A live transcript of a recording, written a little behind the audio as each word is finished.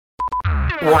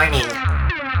Warning.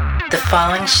 The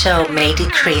following show may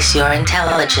decrease your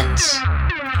intelligence.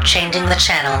 Changing the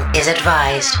channel is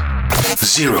advised.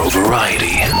 Zero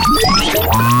variety.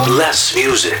 Less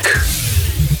music.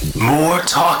 More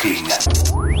talking.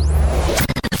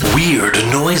 Weird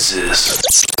noises.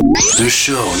 The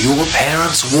show your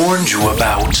parents warned you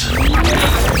about.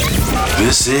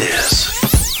 This is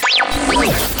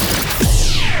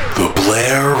the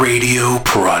Blair Radio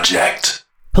Project.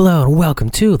 Hello and welcome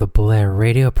to the Blair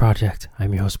Radio Project.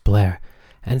 I'm your host Blair,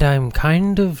 and I'm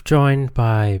kind of joined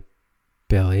by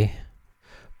Billy,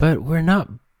 but we're not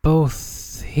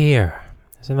both here.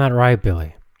 Isn't that right,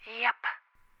 Billy? Yep.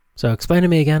 So explain to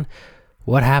me again,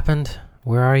 what happened?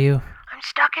 Where are you? I'm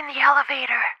stuck in the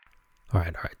elevator.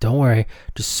 Alright, don't worry.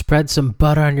 Just spread some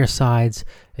butter on your sides,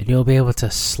 and you'll be able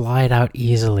to slide out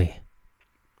easily.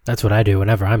 That's what I do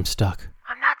whenever I'm stuck.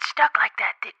 I'm not stuck like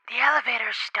that. The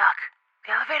elevator's stuck.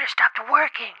 The elevator stopped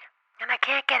working, and I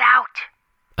can't get out.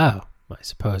 Oh, I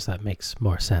suppose that makes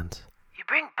more sense. You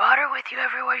bring butter with you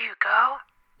everywhere you go?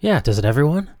 Yeah, does it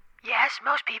everyone? Yes,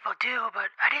 most people do, but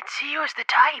I didn't see you as the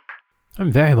type.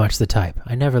 I'm very much the type.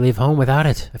 I never leave home without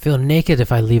it. I feel naked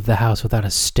if I leave the house without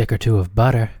a stick or two of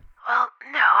butter. Well,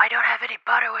 no, I don't have any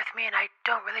butter with me, and I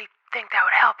don't really think that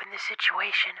would help in this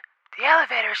situation. The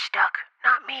elevator's stuck,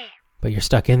 not me. But you're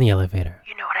stuck in the elevator.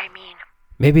 You know what I mean.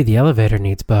 Maybe the elevator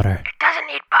needs butter. It doesn't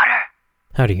need butter.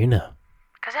 How do you know?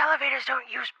 Because elevators don't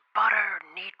use butter or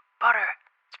need butter.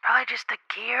 It's probably just the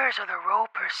gears or the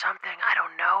rope or something. I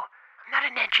don't know. I'm not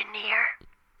an engineer.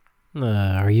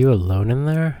 Are you alone in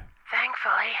there?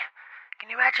 Thankfully.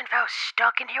 Can you imagine if I was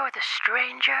stuck in here with a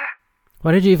stranger?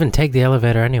 Why did you even take the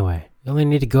elevator anyway? You only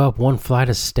need to go up one flight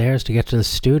of stairs to get to the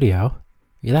studio.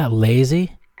 You that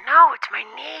lazy? No, it's my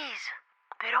knees.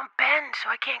 They don't bend,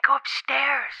 so I can't go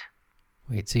upstairs.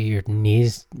 Wait, so your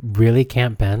knees really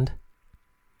can't bend?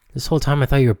 This whole time I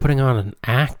thought you were putting on an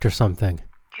act or something.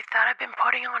 You thought I've been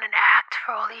putting on an act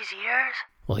for all these years?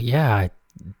 Well, yeah, I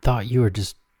thought you were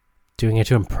just doing it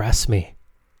to impress me.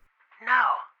 No.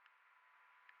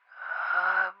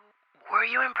 Were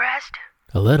you impressed?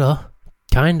 A little.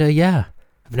 Kinda, yeah.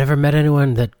 I've never met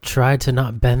anyone that tried to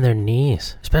not bend their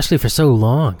knees, especially for so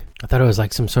long. I thought it was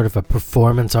like some sort of a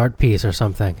performance art piece or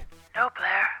something. No,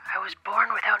 Blair. I was born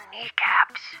without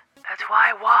kneecaps. That's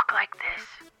why I walk like this.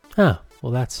 Oh,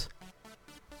 well that's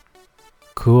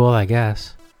cool, I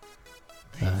guess.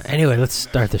 Anyway, let's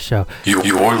start the show.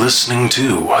 You're listening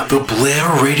to the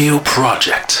Blair Radio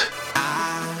Project.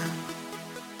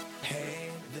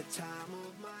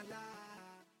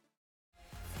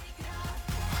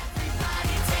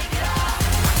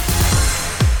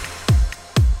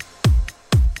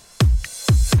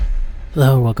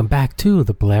 Hello and welcome back to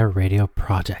the Blair Radio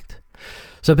Project.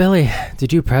 So Billy,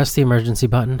 did you press the emergency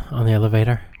button on the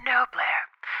elevator? No, Blair.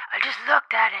 I just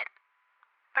looked at it.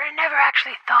 But I never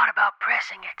actually thought about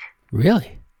pressing it.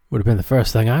 Really? Would have been the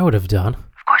first thing I would have done.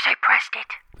 Of course I pressed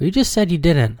it. But you just said you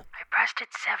didn't. I pressed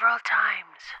it several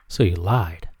times. So you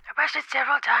lied. I pressed it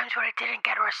several times but I didn't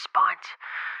get a response.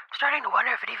 I'm starting to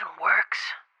wonder if it even works.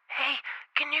 Hey,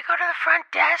 can you go to the front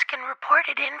desk and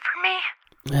report it in for me?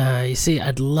 You see,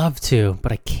 I'd love to,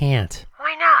 but I can't.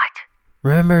 Why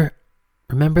not?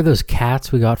 Remember those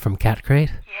cats we got from Cat Crate?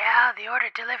 Yeah, the order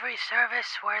delivery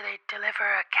service where they deliver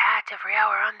a cat every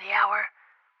hour on the hour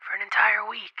for an entire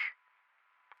week.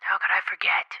 How could I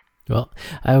forget? Well,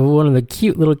 I have one of the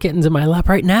cute little kittens in my lap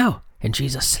right now, and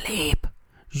she's asleep.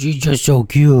 She's just so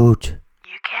cute.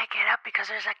 You can't get up because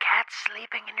there's a cat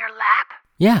sleeping in your lap?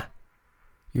 Yeah.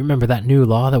 You remember that new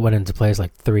law that went into place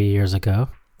like 3 years ago?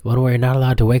 The one where you're not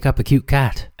allowed to wake up a cute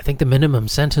cat. I think the minimum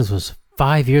sentence was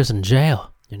 5 years in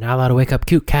jail. You're not allowed to wake up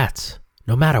cute cats,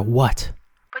 no matter what.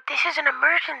 But this is an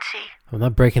emergency. I'm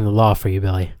not breaking the law for you,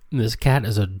 Billy. This cat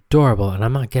is adorable, and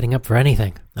I'm not getting up for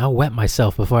anything. I'll wet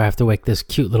myself before I have to wake this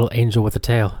cute little angel with a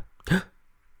tail.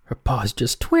 Her paws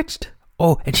just twitched.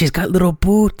 Oh, and she's got little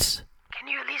boots. Can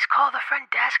you at least call the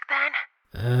front desk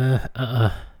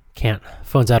then? Can't.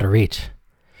 Phone's out of reach.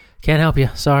 Can't help you,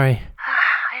 sorry.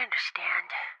 I understand.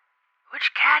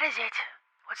 Which cat is it?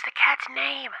 What's the cat's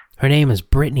name? Her name is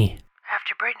Brittany.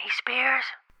 After Britney Spears?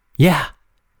 Yeah.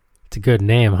 It's a good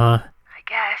name, huh? I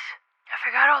guess. I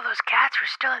forgot all those cats were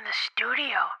still in the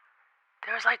studio.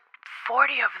 There was like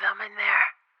 40 of them in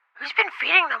there. Who's been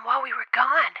feeding them while we were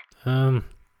gone?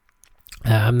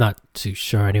 I'm not too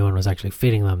sure anyone was actually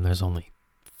feeding them. There's only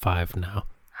 5 now.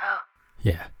 Oh.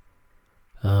 Yeah.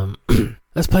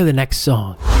 Let's play the next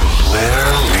song. Blair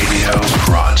Radio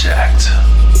Project.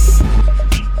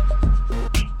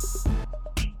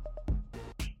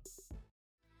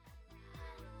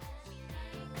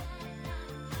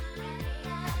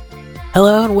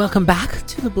 Hello and welcome back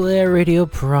to the Blair Radio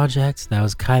Project. That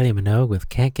was Kylie Minogue with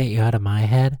Can't Get You Out of My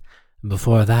Head. And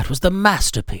before that was the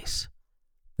masterpiece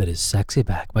that is Sexy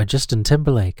Back by Justin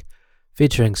Timberlake,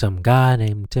 featuring some guy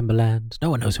named Timberland. No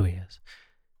one knows who he is.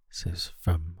 This is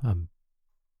from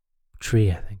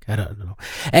Tree, I think. I don't know.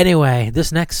 Anyway,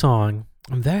 this next song,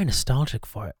 I'm very nostalgic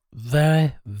for it.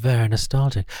 Very, very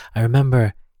nostalgic. I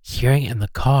remember hearing it in the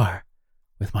car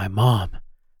with my mom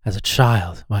as a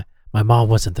child. My mom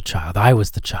wasn't the child. I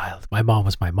was the child. My mom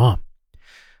was my mom.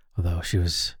 Although she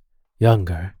was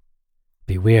younger. It'd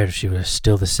be weird if she was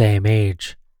still the same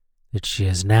age that she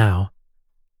is now.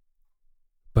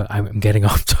 But I'm getting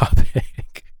off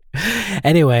topic.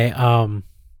 Anyway,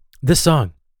 this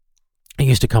song, it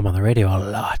used to come on the radio a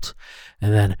lot.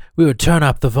 And then we would turn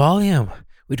up the volume.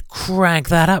 We'd crank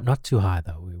that up. Not too high,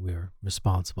 though. We were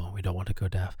responsible. We don't want to go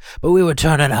deaf. But we would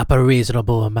turn it up a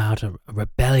reasonable amount, a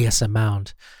rebellious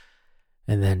amount.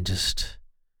 And then just,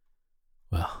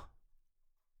 well,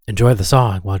 enjoy the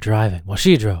song while driving. Well,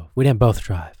 she drove. We didn't both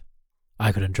drive.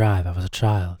 I couldn't drive. I was a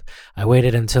child. I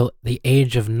waited until the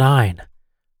age of 9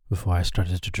 before I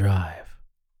started to drive.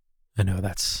 I know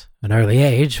that's an early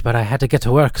age, but I had to get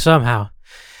to work somehow.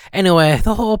 Anyway,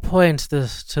 the whole point to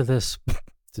this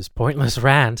pointless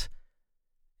rant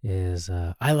is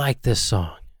I like this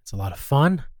song. It's a lot of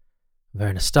fun. I'm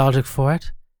very nostalgic for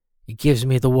it. It gives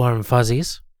me the warm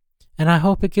fuzzies. And I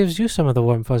hope it gives you some of the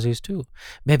warm fuzzies too.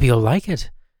 Maybe you'll like it.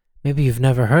 Maybe you've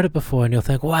never heard it before and you'll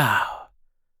think, wow,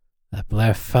 that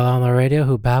Blair fella on the radio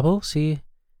who babbles, he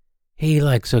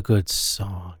likes a good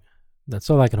song.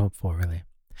 That's all I can hope for, really.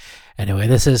 Anyway,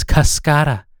 this is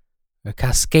Cascada, or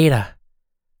Cascada,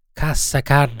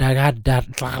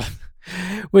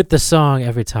 with the song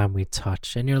Every Time We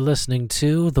Touch. And you're listening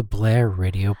to the Blair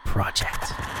Radio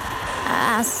Project.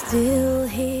 I still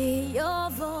hear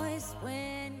your voice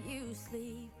when you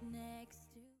sleep next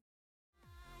to.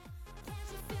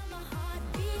 Can't you feel my heart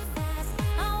beat fast?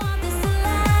 I want this to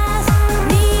last.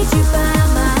 Need you by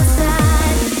my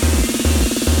side.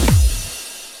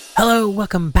 Hello,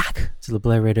 welcome back to the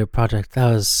Blair Radio Project.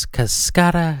 That was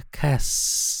Cascada,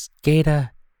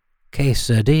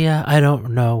 Quesadilla. I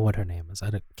don't know what her name is.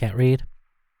 Can't read.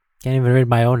 Can't even read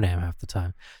my own name half the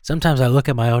time. Sometimes I look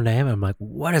at my own name and I'm like,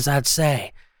 what does that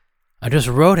say? I just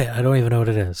wrote it. I don't even know what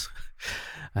it is.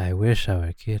 I wish I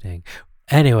were kidding.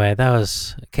 Anyway, that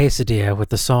was Quesadilla with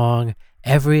the song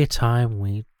Every Time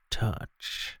We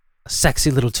Touch. A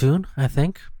sexy little tune, I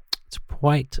think. It's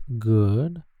quite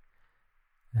good.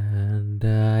 And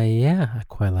yeah, I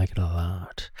quite like it a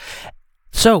lot.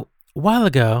 So, a while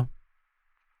ago,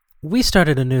 we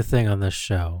started a new thing on this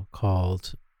show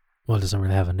called, well, it doesn't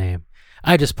really have a name.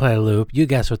 I just play a loop. You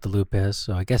guess what the loop is,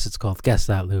 so I guess it's called Guess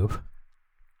That Loop.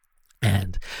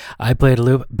 And I played a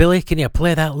loop. Billy, can you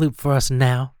play that loop for us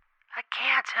now? I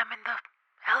can't. I'm in the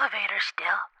elevator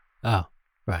still. Oh,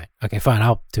 right. Okay, fine.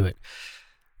 I'll do it.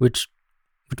 Which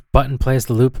button plays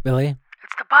the loop, Billy?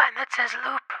 It's the button that says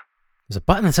loop. There's a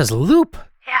button that says loop?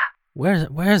 Yeah.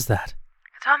 Where is that?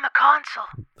 It's on the console.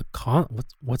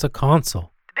 What's a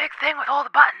console? The big thing with all the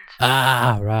buttons.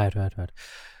 Ah, right.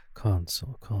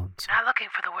 Console. You're not looking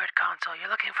for the word console. You're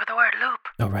looking for the word loop.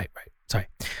 Oh, right. Sorry.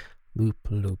 Loop.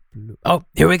 Oh,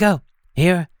 here we go.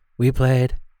 Here we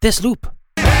played this loop.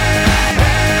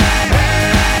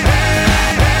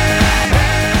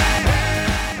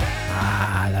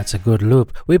 Ah, that's a good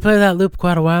loop. We played that loop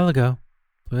quite a while ago.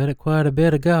 Played it quite a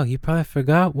bit ago. You probably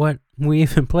forgot what we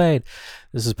even played.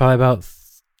 This is probably about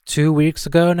 2 weeks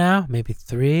ago now, maybe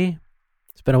 3.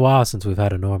 It's been a while since we've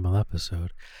had a normal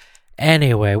episode.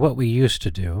 Anyway, what we used to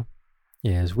do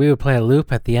is we would play a loop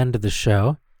at the end of the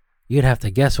show. You'd have to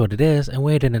guess what it is and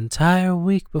wait an entire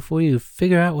week before you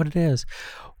figure out what it is.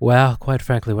 Well, quite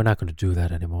frankly, we're not going to do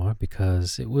that anymore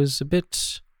because it was a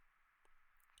bit,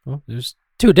 well, it was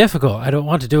too difficult. I don't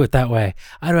want to do it that way.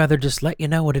 I'd rather just let you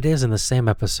know what it is in the same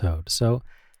episode. So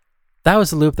that was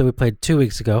the loop that we played 2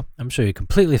 weeks ago. I'm sure you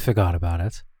completely forgot about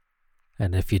it.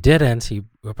 And if you didn't, you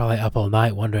were probably up all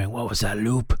night wondering, what was that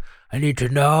loop? I need to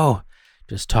know.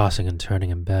 Just tossing and turning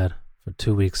in bed for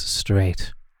 2 weeks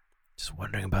straight. Just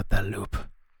wondering about that loop.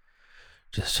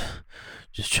 Just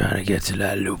trying to get to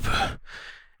that loop.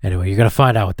 Anyway, you're going to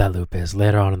find out what that loop is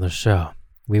later on in the show.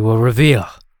 We will reveal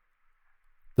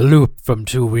the loop from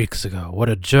 2 weeks ago. What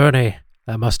a journey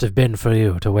that must have been for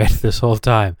you to wait this whole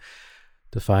time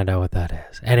to find out what that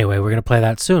is. Anyway, we're going to play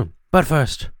that soon. But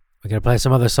first, we're going to play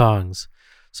some other songs.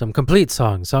 Some complete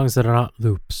songs that are not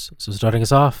loops. So starting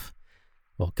us off,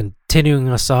 well, continuing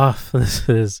us off, this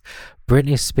is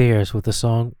Britney Spears with the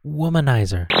song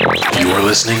Womanizer. You're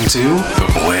listening to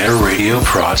the Blair Radio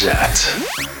Project.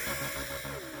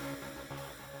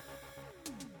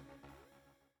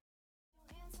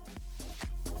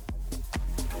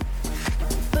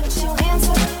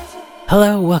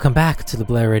 Hello, welcome back to the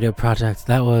Blair Radio Project.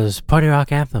 That was Party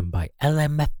Rock Anthem by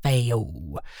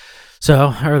LMFAO.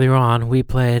 So, earlier on, we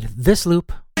played this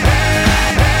loop.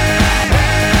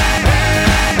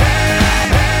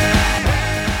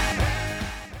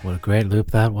 What a great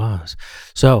loop that was.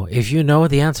 So, if you know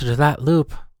the answer to that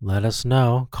loop, let us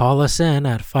know. Call us in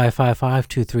at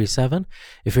 555-237.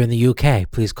 If you're in the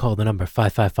UK, please call the number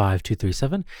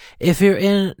 555-237. If you're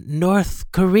in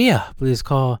North Korea, please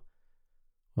call,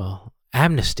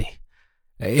 Amnesty.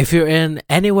 If you're in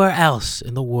anywhere else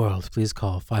in the world, please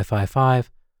call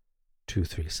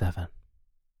 555-237.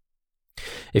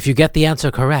 If you get the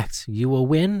answer correct, you will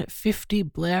win 50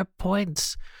 Blair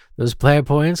points. Those Blair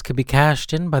points can be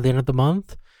cashed in by the end of the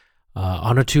month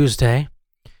on a Tuesday,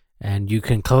 and you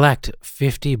can collect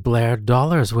 50 Blair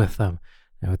dollars with them.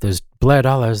 Now, with those Blair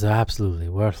dollars, they're absolutely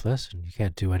worthless, and you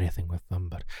can't do anything with them.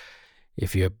 But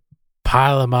if you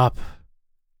pile them up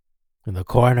in the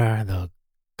corner, they'll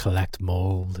collect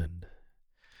mold, and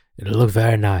it'll look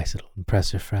very nice. It'll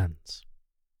impress your friends.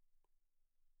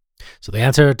 So the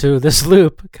answer to this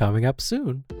loop coming up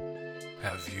soon.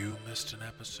 Have you missed an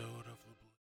episode of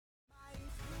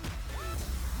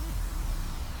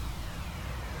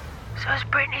So is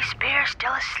Britney Spears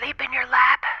still asleep in your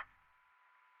lap?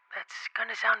 That's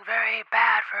gonna sound very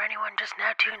bad for anyone just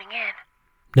now tuning in.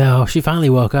 No, she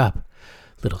finally woke up.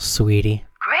 Little sweetie.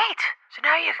 Great! So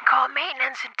now you can call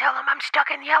maintenance and tell them I'm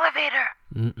stuck in the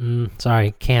elevator.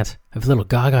 Sorry, can't. I have little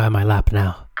Gaga in my lap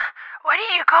now. Why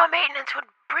didn't you call maintenance when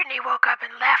Britney woke up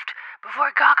and left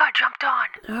before Gaga jumped on?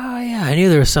 Oh, yeah, I knew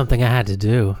there was something I had to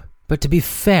do. But to be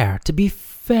fair,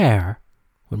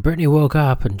 when Britney woke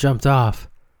up and jumped off,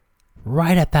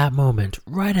 right at that moment,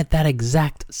 right at that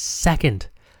exact second,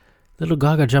 little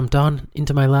Gaga jumped on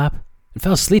into my lap and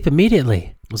fell asleep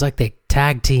immediately. It was like they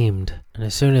tag teamed. And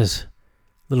as soon as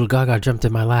little Gaga jumped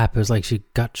in my lap, it was like she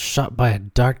got shot by a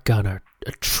dart gun or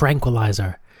a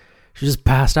tranquilizer. She just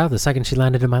passed out the second she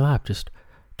landed in my lap. Just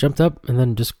jumped up and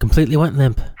then just completely went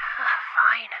limp. Fine.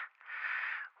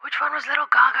 Which one was little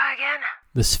Gaga again?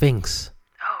 The Sphinx.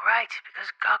 Oh, right, because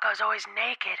Gaga's always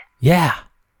naked. Yeah.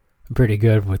 I'm pretty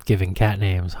good with giving cat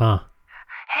names, huh?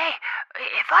 Hey,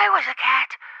 if I was a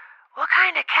cat, what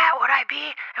kind of cat would I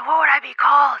be and what would I be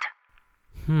called?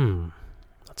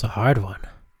 That's a hard one.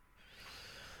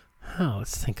 Oh,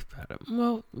 let's think about it.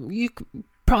 Well, you could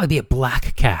probably be a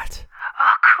black cat.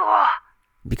 Oh, cool.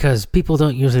 Because people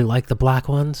don't usually like the black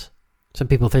ones. Some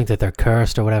people think that they're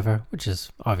cursed or whatever, which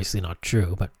is obviously not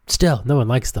true, but still, no one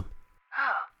likes them.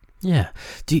 Oh. Yeah.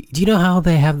 Do you know how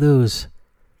they have those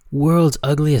world's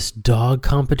ugliest dog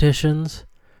competitions?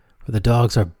 Where the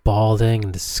dogs are balding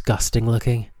and disgusting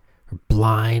looking, or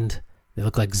blind, they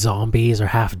look like zombies or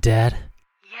half dead.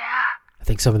 Yeah. I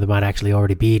think some of them might actually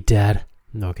already be dead.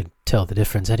 No one can tell the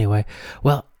difference anyway.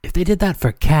 Well, if they did that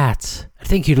for cats, I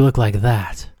think you'd look like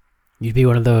that. You'd be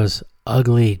one of those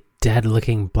ugly,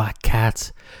 dead-looking black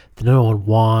cats that no one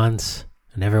wants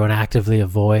and everyone actively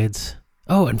avoids.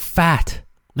 Oh, and fat.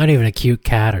 Not even a cute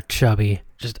cat or chubby.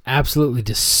 Just absolutely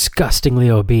disgustingly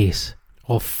obese.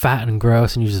 All fat and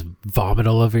gross, and you just vomit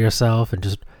all over yourself and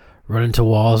just run into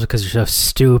walls because you're so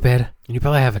stupid. And you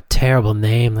probably have a terrible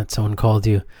name that someone called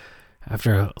you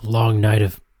after a long night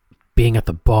of being at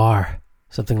the bar.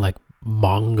 Something like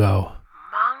Mongo.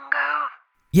 Mongo?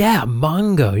 Yeah,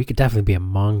 Mongo. You could definitely be a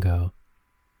Mongo.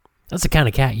 That's the kind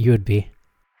of cat you would be.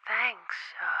 Thanks,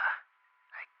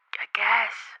 I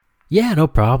guess. Yeah, no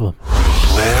problem.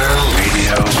 Blair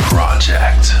Radio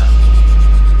Project?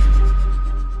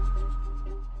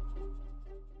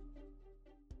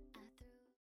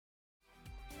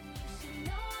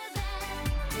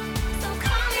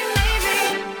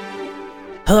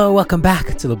 Hello, welcome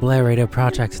back to the Blair Radio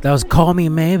Project. That was Call Me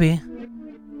Maybe.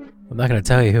 I'm not going to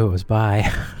tell you who it was by,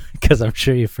 because I'm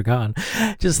sure you've forgotten.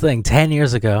 Just think, 10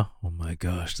 years ago. Oh my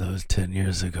gosh, that was 10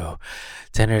 years ago.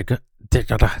 10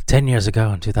 years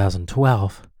ago in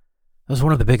 2012. That was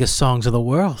one of the biggest songs of the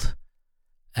world.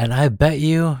 And I bet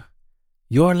you,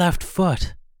 Your Left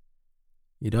Foot,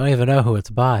 you don't even know who it's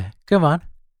by. Come on.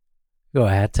 Go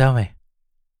ahead, tell me.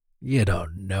 You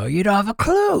don't know. You don't have a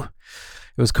clue.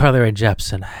 It was Carly Rae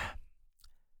Jepsen.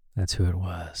 That's who it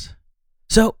was.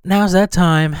 So now's that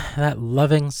time, that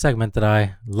loving segment that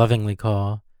I lovingly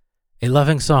call a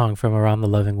loving song from around the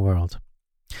loving world.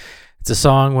 It's a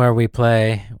song where we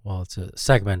play, it's a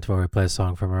segment where we play a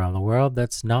song from around the world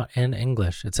that's not in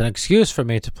English. It's an excuse for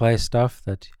me to play stuff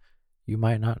that you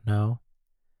might not know.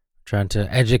 I'm trying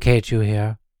to educate you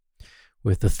here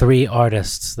with the 3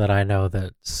 artists that I know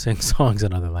that sing songs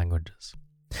in other languages.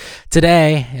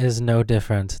 Today is no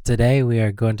different. Today we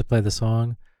are going to play the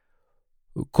song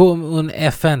Comme un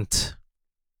enfant.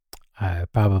 I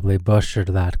probably butchered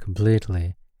that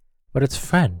completely, but it's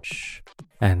French.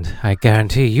 And I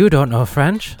guarantee you don't know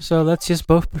French, so let's just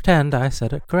both pretend I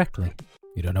said it correctly.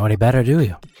 You don't know any better, do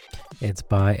you? It's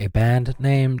by a band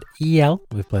named EL.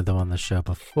 We've played them on the show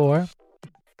before,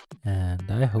 and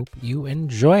I hope you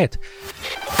enjoy it.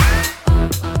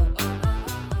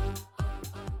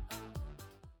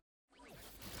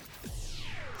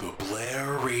 The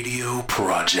Blair Radio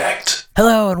Project.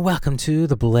 Hello and welcome to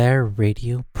the Blair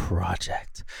Radio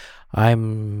Project.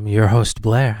 I'm your host,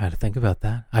 Blair. I had to think about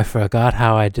that. I forgot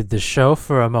how I did the show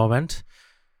for a moment.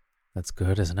 That's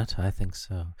good, isn't it? I think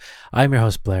so. I'm your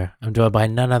host, Blair. I'm joined by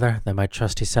none other than my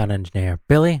trusty sound engineer,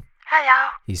 Billy. Hello.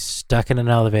 He's stuck in an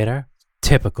elevator.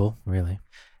 Typical, really.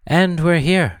 And we're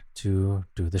here to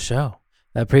do the show.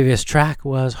 That previous track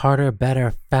was harder,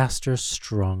 better, faster,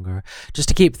 stronger. Just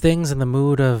to keep things in the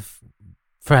mood of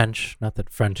French. Not that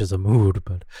French is a mood,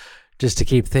 but just to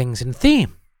keep things in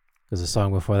theme. Because the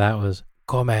song before that was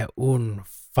Comme un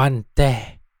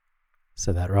fante.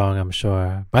 Said that wrong, I'm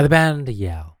sure. By the band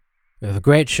Yell. We have a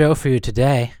great show for you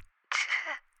today.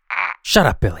 Shut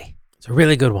up, Billy. It's a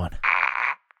really good one.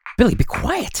 Billy, be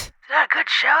quiet. It's not a good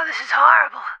show. This is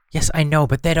horrible. Yes, I know,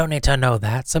 but they don't need to know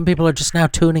that. Some people are just now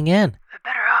tuning in. We're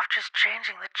better off just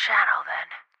changing the channel then.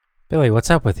 Billy, what's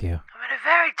up with you? I'm in a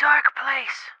very dark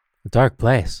place. A dark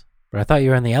place. But I thought you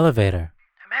were in the elevator.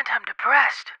 I meant I'm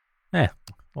depressed.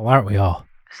 Well, aren't we all?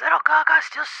 Is little Gaga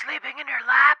still sleeping in your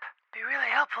lap? Be really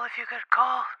helpful if you could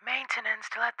call maintenance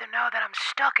to let them know that I'm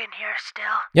stuck in here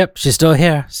still. Yep, she's still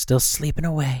here. Still sleeping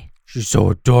away. She's so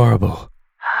adorable.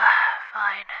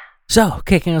 Fine. So,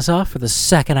 kicking us off for the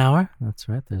second hour. That's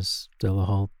right, there's still a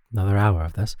whole another hour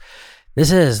of this.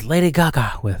 This is Lady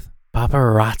Gaga with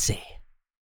Paparazzi.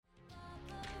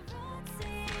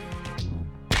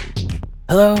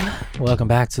 Hello, welcome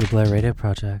back to the Blair Radio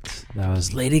Project. That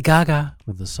was Lady Gaga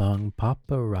with the song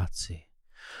Paparazzi.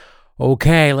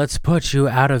 Okay, let's put you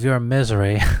out of your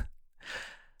misery.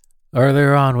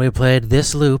 Earlier on, we played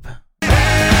this loop.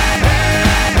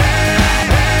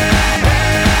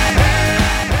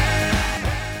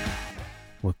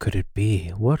 What could it be?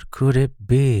 What could it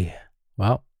be?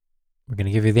 Well, we're going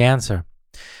to give you the answer.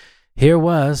 Here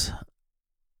was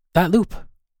that loop.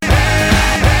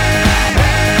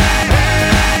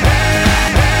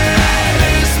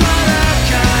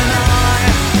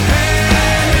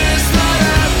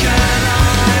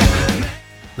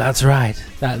 That's right.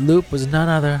 That loop was none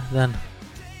other than...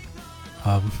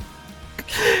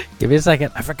 give me a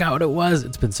second. I forgot what it was.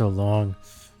 It's been so long.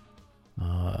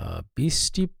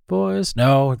 Beastie Boys?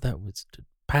 No, that was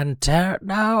Pantera.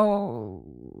 No.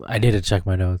 I need to check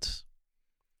my notes.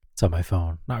 It's on my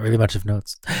phone. Not really much of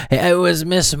notes. It was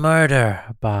Miss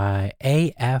Murder by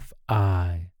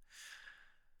AFI.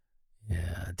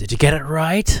 Yeah. Did you get it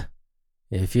right?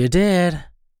 If you did,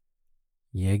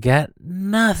 you get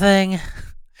nothing.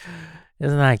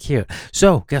 Isn't that cute?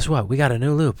 So, guess what? We got a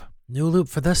new loop. New loop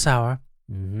for this hour.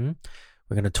 We're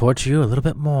going to torture you a little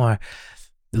bit more.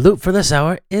 The loop for this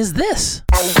hour is this.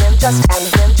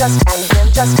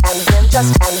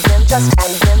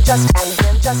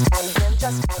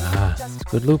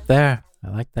 Good loop there. I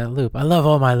like that loop. I love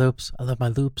all my loops. I love my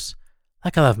loops.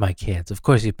 Like I love my kids. Of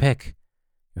course, you pick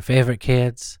your favorite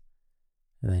kids,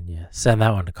 and then you send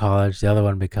that one to college. The other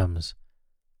one becomes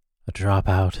a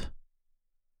dropout.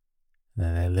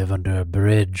 Then they live under a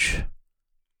bridge,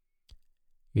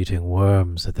 eating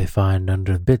worms that they find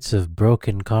under bits of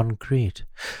broken concrete.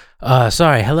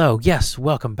 Sorry, hello. Yes,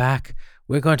 welcome back.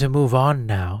 We're going to move on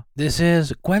now. This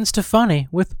is Gwen Stefani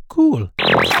with Cool.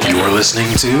 You're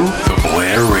listening to the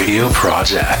Blair Radio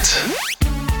Project.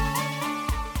 I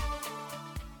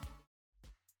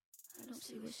don't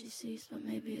see what she sees, but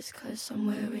maybe it's 'cause I'm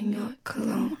wearing your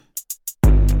cologne.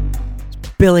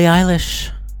 Billie Eilish.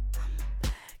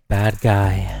 Bad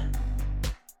Guy.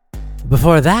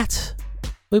 Before that,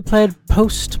 we played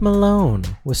Post Malone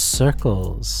with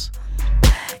Circles.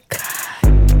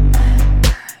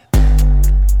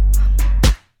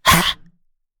 Ha!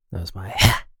 That was my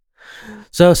ha.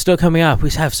 So, still coming up, we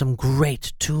have some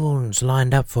great tunes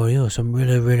lined up for you. Some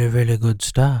really, really, really good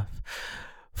stuff.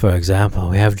 For example,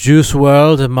 we have Juice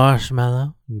WRLD and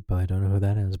Marshmello. You probably don't know who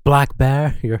that is. Black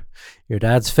Bear, your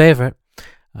dad's favorite.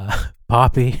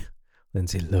 Poppy.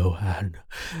 Lindsay Lohan,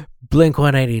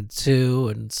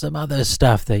 Blink-182, and some other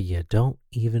stuff that you don't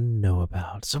even know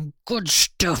about. Some good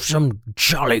stuff, some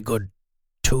jolly good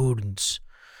tunes.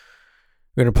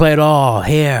 We're going to play it all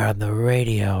here on the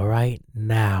radio right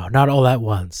now. Not all at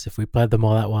once. If we played them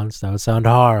all at once, that would sound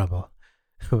horrible.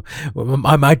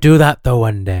 I might do that, though,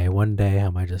 one day. One day, I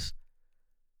might just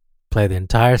play the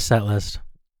entire set list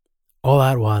all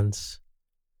at once.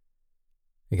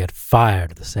 You get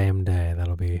fired the same day.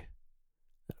 That'll be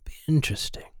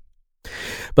interesting.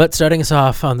 But starting us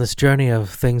off on this journey of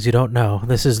things you don't know,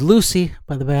 this is Lucy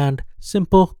by the band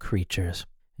Simple Creatures.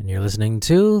 And you're listening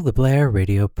to the Blair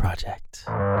Radio Project.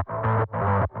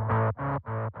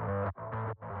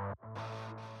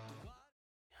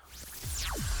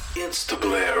 It's the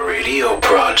Blair Radio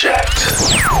Project.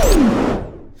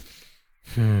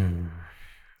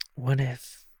 What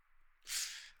if...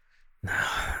 No,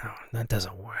 that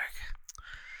doesn't work.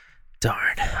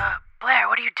 Darn. Blair,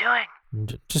 what are you doing? I'm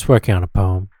just working on a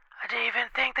poem. I didn't even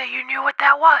think that you knew what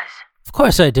that was. Of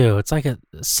course I do. It's like a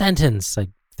sentence, I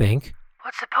think.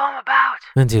 What's the poem about?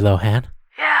 Lindsay Lohan.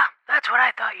 Yeah, that's what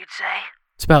I thought you'd say.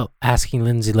 It's about asking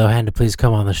Lindsay Lohan to please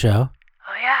come on the show.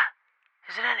 Oh yeah?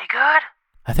 Is it any good?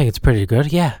 I think it's pretty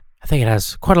good, yeah. I think it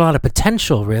has quite a lot of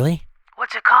potential, really.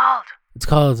 What's it called? It's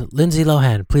called Lindsay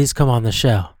Lohan, Please Come on the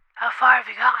Show. How far have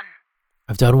you gotten?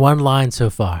 I've done one line so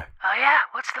far. Oh yeah?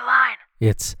 What's the line?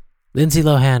 It's Lindsay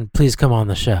Lohan, please come on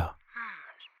the show.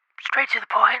 Straight to the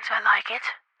point. I like it.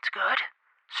 It's good.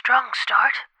 Strong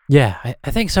start. Yeah,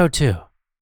 I think so too.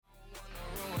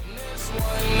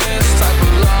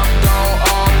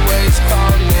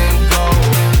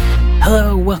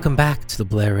 Hello, welcome back to the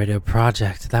Blair Radio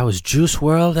Project. That was Juice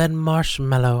WRLD and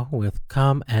Marshmello with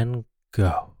Come and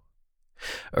Go.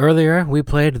 Earlier, we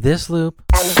played this loop.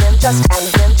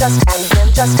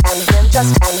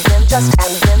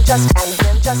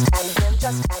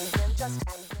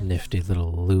 Nifty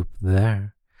little loop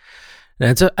there.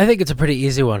 And I think it's a pretty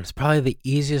easy one. It's probably the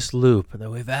easiest loop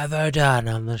that we've ever done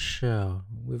on the show.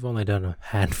 We've only done a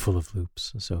handful of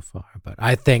loops so far, but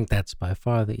I think that's by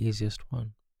far the easiest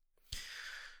one.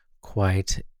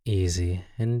 Quite easy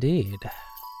indeed.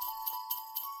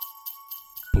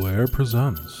 Blair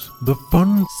presents the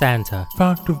fun Santa.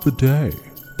 fact of the day.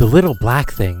 The little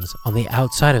black things on the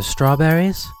outside of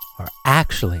strawberries are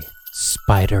actually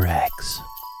spider eggs.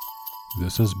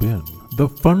 This has been the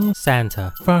fun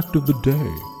Santa. fact of the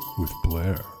day with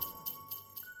Blair.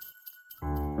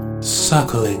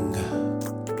 Suckling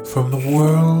from the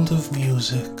world of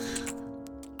music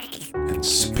and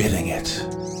spitting it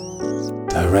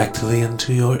directly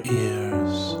into your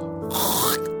ears.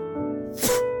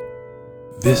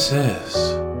 This is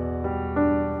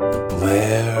the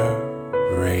Blair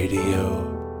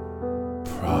Radio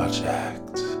Project.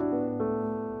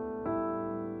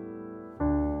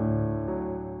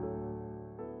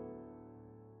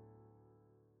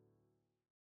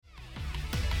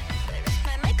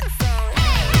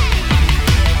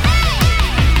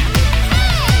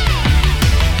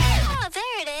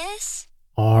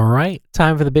 All right,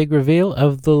 time for the big reveal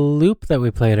of the loop that we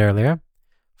played earlier.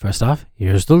 First off,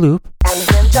 here's the loop.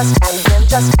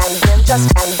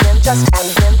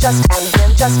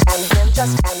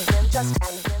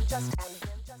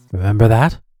 Remember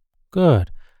that?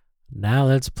 Good. Now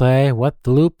let's play what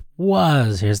the loop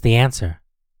was. Here's the answer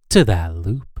to that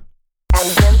loop.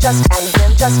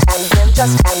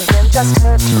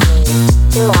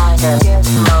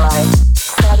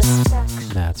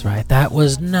 That's right, that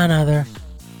was none other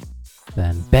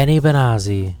than Benny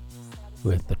Benassi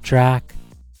with the track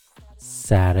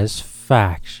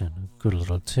Satisfaction. Good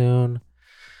little tune.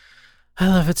 I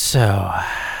love it so.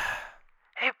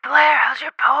 Hey Blair, how's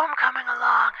your poem coming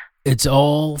along? It's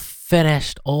all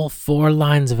finished, all 4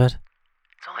 lines of it.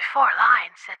 It's only 4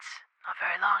 lines. That's not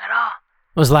very long at all.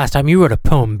 When was the last time you wrote a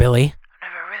poem, Billy? I've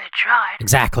never really tried.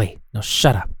 Exactly. Now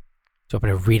shut up. Do you want me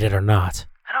to read it or not?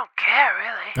 I don't care,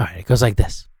 really. All right, it goes like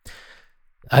this.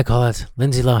 I call it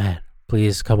Lindsay Lohan.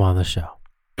 Please come on the show.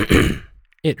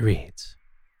 It reads,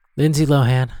 Lindsay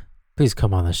Lohan, please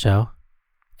come on the show.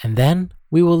 And then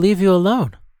we will leave you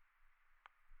alone.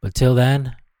 But till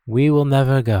then, we will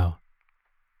never go.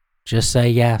 Just say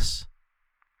yes.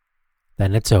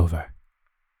 Then it's over.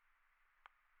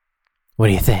 What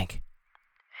do you think?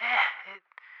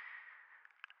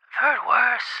 I've heard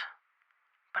worse,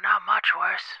 but not much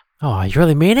worse. Oh, you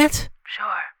really mean it?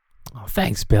 Sure. Oh,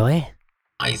 thanks, Billy.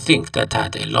 I think that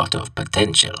had a lot of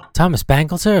potential. Thomas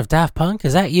Bangalter of Daft Punk,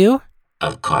 is that you?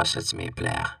 Of course it's me,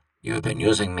 Blair. You've been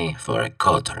using me for a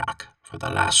code track for the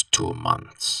last 2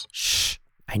 months. Shh,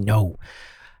 I know.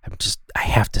 I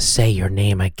have to say your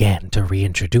name again to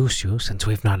reintroduce you, since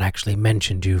we've not actually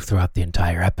mentioned you throughout the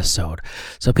entire episode.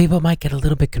 So people might get a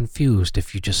little bit confused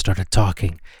if you just started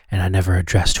talking and I never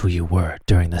addressed who you were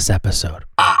during this episode.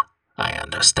 Ah, I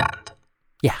understand.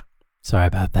 Yeah, sorry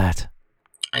about that.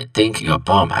 I think your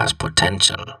poem has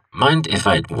potential. Mind if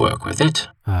I work with it?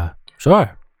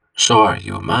 Sure. Sure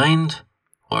you mind,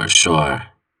 or sure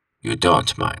you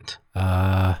don't mind?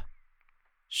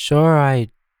 Sure I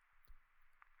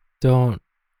don't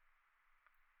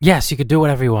Yes, you could do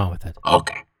whatever you want with it.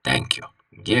 Okay, thank you.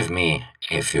 Give me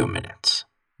a few minutes.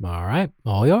 All right,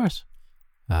 all yours.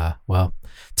 Well,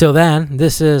 till then,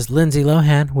 this is Lindsay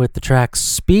Lohan with the track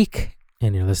Speak,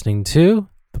 and you're listening to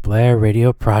the Blair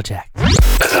Radio Project. An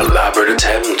elaborate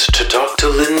attempt to talk to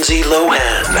Lindsay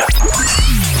Lohan.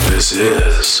 This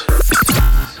is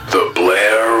the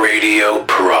Blair Radio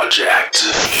Project.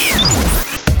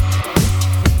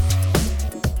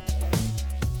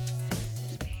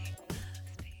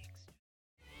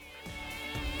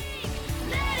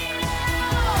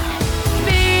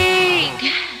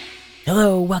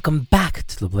 Hello, welcome back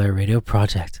to the Blair Radio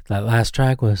Project. That last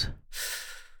track was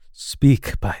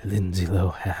Speak by Lindsay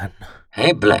Lohan.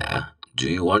 Hey Blair, do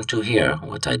you want to hear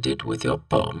what I did with your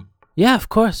poem? Yeah, of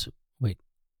course. Wait,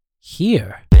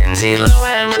 here? Lindsay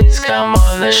Lohan, please come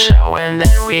on the show and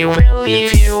then we will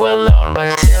leave you alone.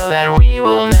 But till then we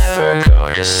will never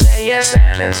go, just say yes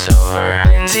and it's over.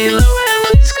 Lindsay Lohan,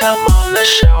 please come on the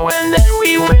show and then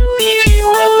we will leave you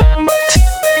alone. But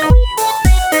till then we will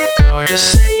never go,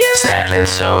 just say yes and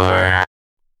it's over.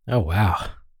 Oh, wow.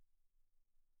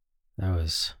 That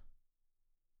was...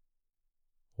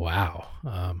 Wow.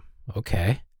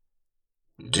 Okay.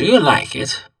 Do you like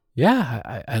it? Yeah,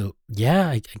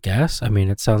 I guess. I mean,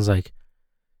 it sounds like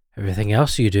everything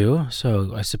else you do,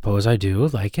 so I suppose I do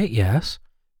like it, yes.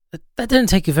 That didn't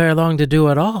take you very long to do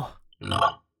at all.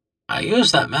 No. I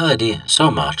use that melody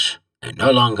so much, it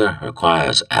no longer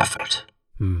requires effort.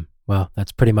 Well,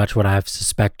 that's pretty much what I've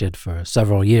suspected for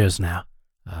several years now.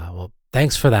 Well,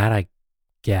 thanks for that, I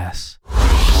guess.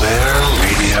 Blair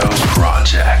Radio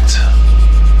Project.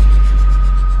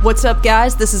 What's up,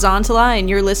 guys? This is Antala, and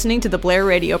you're listening to the Blair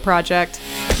Radio Project.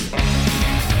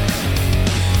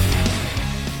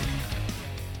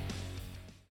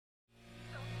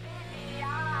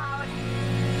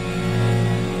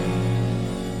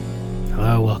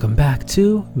 Hello, welcome back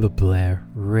to the Blair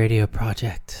Radio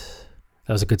Project.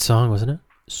 That was a good song, wasn't it?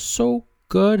 So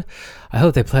good. I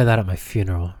hope they play that at my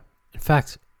funeral. In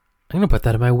fact, I'm going to put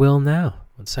that in my will now.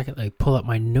 1 second, I pull up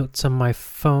my notes on my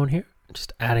phone here.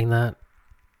 Just adding that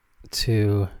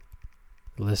to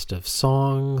the list of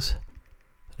songs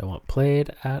that I want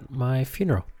played at my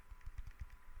funeral.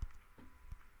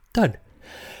 Done.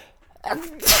 Bless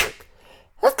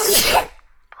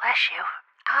you.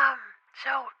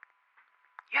 So,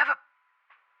 you have a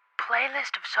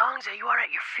playlist of songs that you want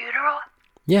at your funeral?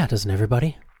 Yeah, doesn't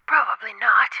everybody? Probably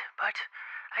not, but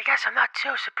I guess I'm not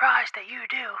so surprised that you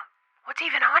do. What's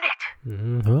even on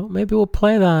it? Well, maybe we'll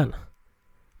play that.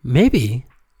 Maybe.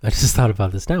 I just thought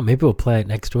about this now. Maybe we'll play it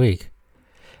next week.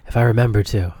 If I remember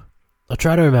to. I'll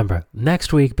try to remember.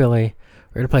 Next week, Billy,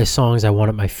 we're going to play songs I want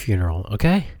at my funeral,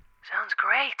 okay? Sounds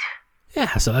great.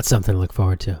 Yeah, so that's something to look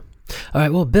forward to. All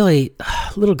right, well, Billy,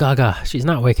 little Gaga, she's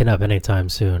not waking up anytime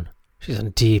soon. She's in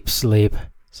deep sleep.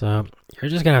 So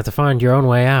you're just going to have to find your own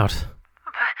way out.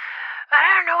 But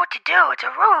I don't know what to do. It's a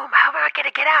room. How am I going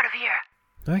to get out of here?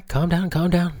 All right, calm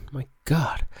down. My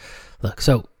God. Look,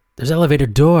 so there's elevator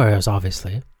doors,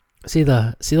 obviously. See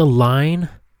the line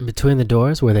in between the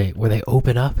doors where they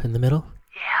open up in the middle?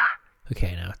 Yeah.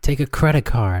 Okay, now take a credit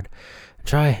card and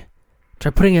try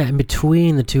putting it in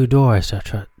between the two doors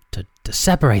to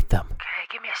separate them. Okay,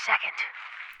 give me a second.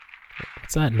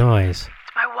 What's that noise?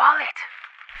 It's my wallet.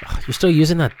 Ugh, you're still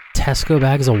using that Tesco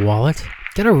bag as a wallet?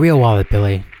 Get a real wallet,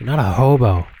 Billy. You're not a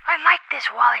hobo. I like this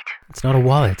wallet. It's not a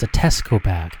wallet, it's a Tesco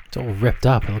bag. It's all ripped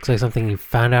up. It looks like something you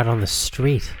found out on the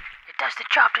street. It does the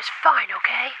job just fine,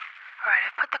 okay? Alright,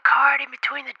 I've put the card in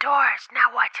between the doors.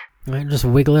 Now what? All right, just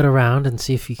wiggle it around and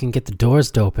see if you can get the doors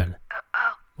to open.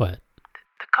 Oh. What?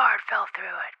 The card fell through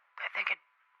it. I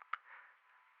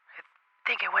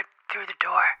think it went through the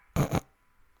door.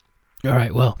 All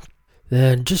right, well,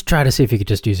 then just try to see if you could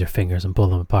just use your fingers and pull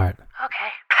them apart.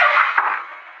 Okay.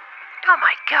 Oh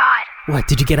my God. What,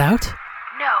 did you get out?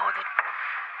 No,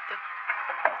 the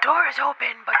door is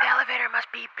open, but the elevator must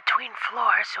be between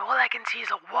floors, so all I can see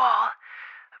is a wall,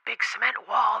 a big cement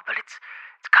wall, but it's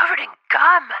covered in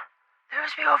gum. There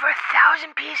must be over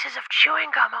 1,000 pieces of chewing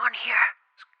gum on here.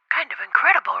 It's kind of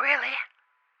incredible, really.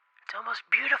 It's almost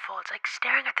beautiful. It's like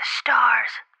staring at the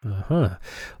stars. Uh-huh.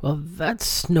 Well,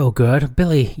 that's no good.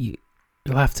 Billy,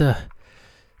 you'll have to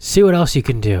see what else you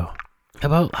can do.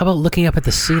 How about looking up at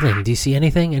the ceiling? Do you see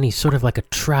anything? Any sort of like a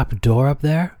trap door up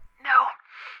there? No,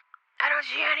 I don't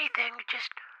see anything. Just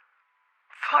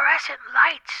fluorescent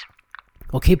lights.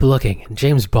 Well, keep looking. In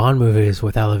James Bond movies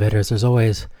with elevators, there's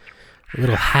always a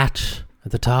little hatch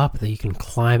at the top that you can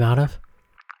climb out of.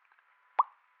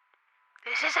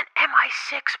 This isn't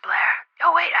MI6, Blair.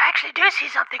 Oh, wait, I actually do see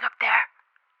something up there.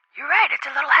 You're right, it's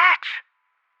a little hatch.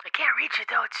 I can't reach it,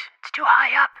 though. It's too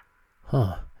high up.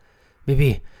 Huh.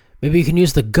 Maybe you can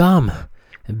use the gum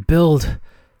and build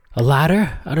a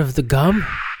ladder out of the gum?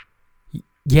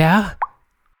 Yeah?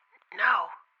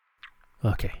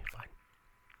 No. Okay, fine.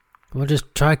 We'll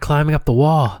just try climbing up the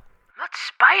wall. I'm not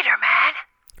Spider-Man.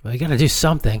 Well, you gotta do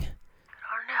something.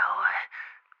 Oh no.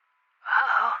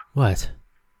 Uh-oh. What?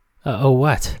 Uh-oh,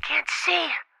 what? I can't see.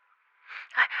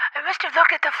 I must have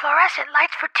looked at the fluorescent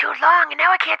lights for too long, and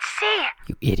now I can't see.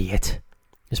 You idiot.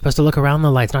 You're supposed to look around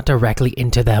the lights, not directly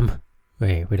into them.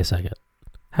 Wait a second.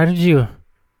 How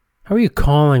are you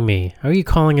calling me? How are you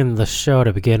calling in the show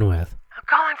to begin with? I'm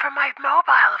calling from my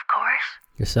mobile, of course.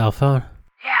 Your cell phone?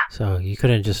 Yeah. So you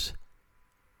couldn't just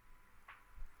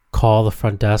call the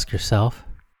front desk yourself?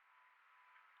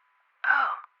 Oh.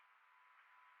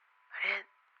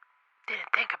 I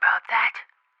didn't think about that.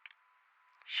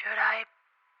 Should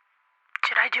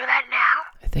I do that now?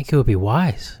 I think it would be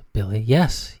wise, Billy.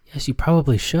 Yes, you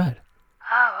probably should.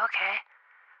 Oh, okay.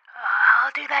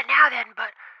 I'll do that now then,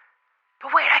 but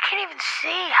wait, I can't even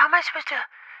see. How am I supposed to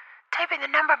type in the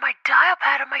number of my dial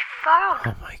pad on my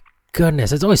phone? Oh my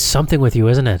goodness, it's always something with you,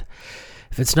 isn't it?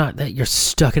 If it's not that you're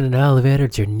stuck in an elevator,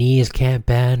 it's your knees can't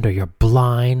bend, or you're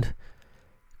blind.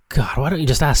 God, why don't you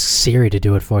just ask Siri to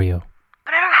do it for you?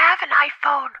 But I don't have an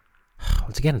iPhone.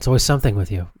 Once again, it's always something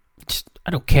with you. I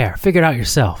don't care. Figure it out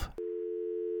yourself.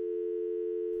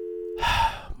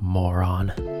 Moron.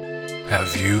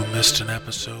 Have you missed an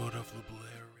episode of the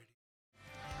Blair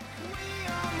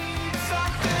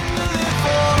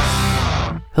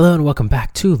Radio? Hello and welcome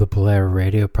back to the Blair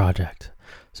Radio Project.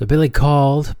 So Billy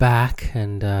called back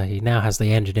and he now has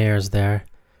the engineers there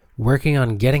working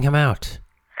on getting him out.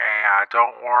 Hey,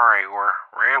 don't worry. We're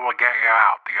able to get you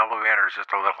out. The elevator's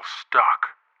just a little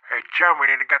stuck. Hey, Jim, we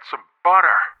need to get some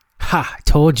butter. Ha! I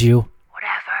told you.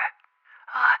 Whatever.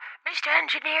 Mr.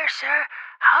 Engineer, sir,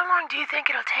 how long do you think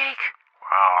it'll take?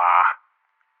 Well,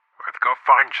 let's go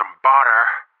find some butter.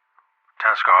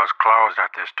 Tesco is closed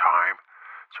at this time,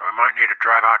 so we might need to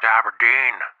drive out to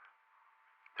Aberdeen.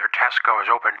 Their Tesco is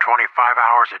open 25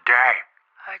 hours a day.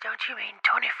 Don't you mean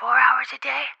 24 hours a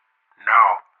day?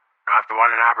 No, not the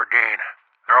one in Aberdeen.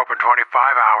 They're open 25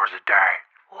 hours a day.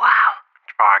 Wow.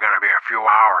 It's probably going to be a few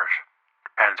hours.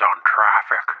 Depends on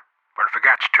traffic. But if it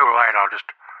gets too late, I'll just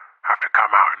have to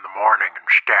come out in the morning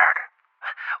instead.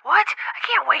 What? I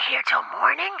can't wait here till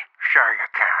morning. Sure you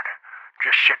can.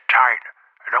 Just sit tight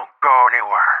and don't go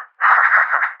anywhere.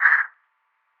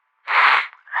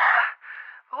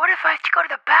 What if I have to go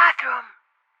to the bathroom?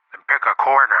 Then pick a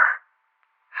corner.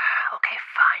 Okay,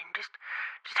 fine. Just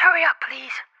hurry up,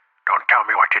 please. Don't tell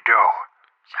me what to do.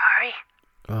 Sorry.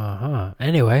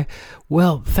 Anyway,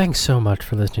 well, thanks so much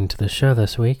for listening to the show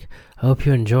this week. I hope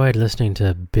you enjoyed listening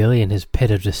to Billy and his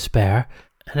pit of despair.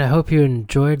 And I hope you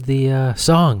enjoyed the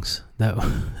songs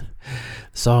on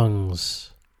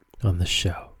the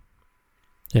show.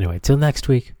 Anyway, till next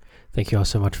week, thank you all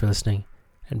so much for listening.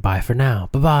 And bye for now.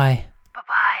 Bye-bye.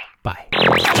 Bye-bye. Bye.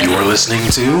 You're listening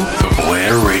to the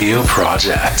Blair Radio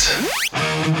Project.